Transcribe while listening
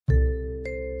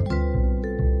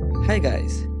Hi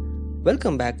guys,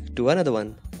 welcome back to another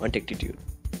one on TechTitude.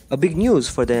 A big news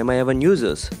for the MiA1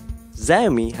 users.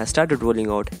 Xiaomi has started rolling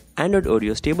out Android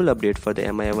Oreo stable update for the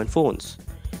MiA1 phones.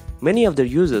 Many of their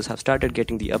users have started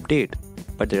getting the update,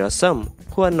 but there are some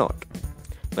who are not.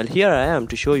 Well, here I am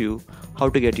to show you how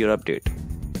to get your update.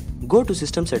 Go to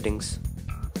System Settings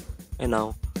and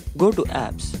now go to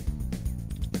Apps.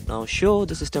 Now show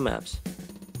the system apps.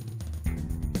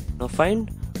 Now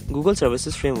find Google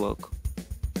Services Framework.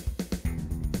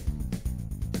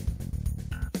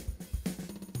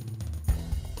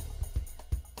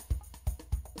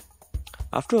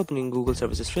 After opening Google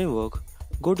Services Framework,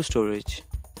 go to Storage.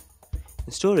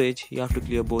 In Storage, you have to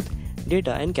clear both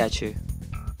data and cache.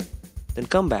 Then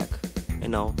come back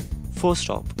and now force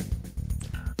stop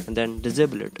and then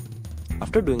disable it.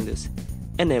 After doing this,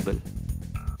 enable.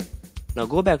 Now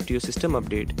go back to your system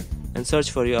update and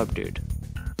search for your update.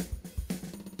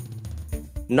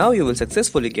 Now you will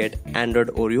successfully get Android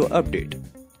Oreo update.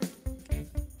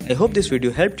 I hope this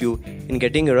video helped you in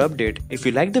getting your update. If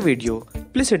you liked the video,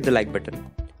 please hit the like button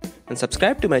and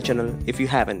subscribe to my channel if you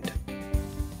haven't.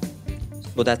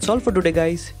 So that's all for today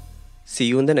guys. See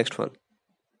you in the next one.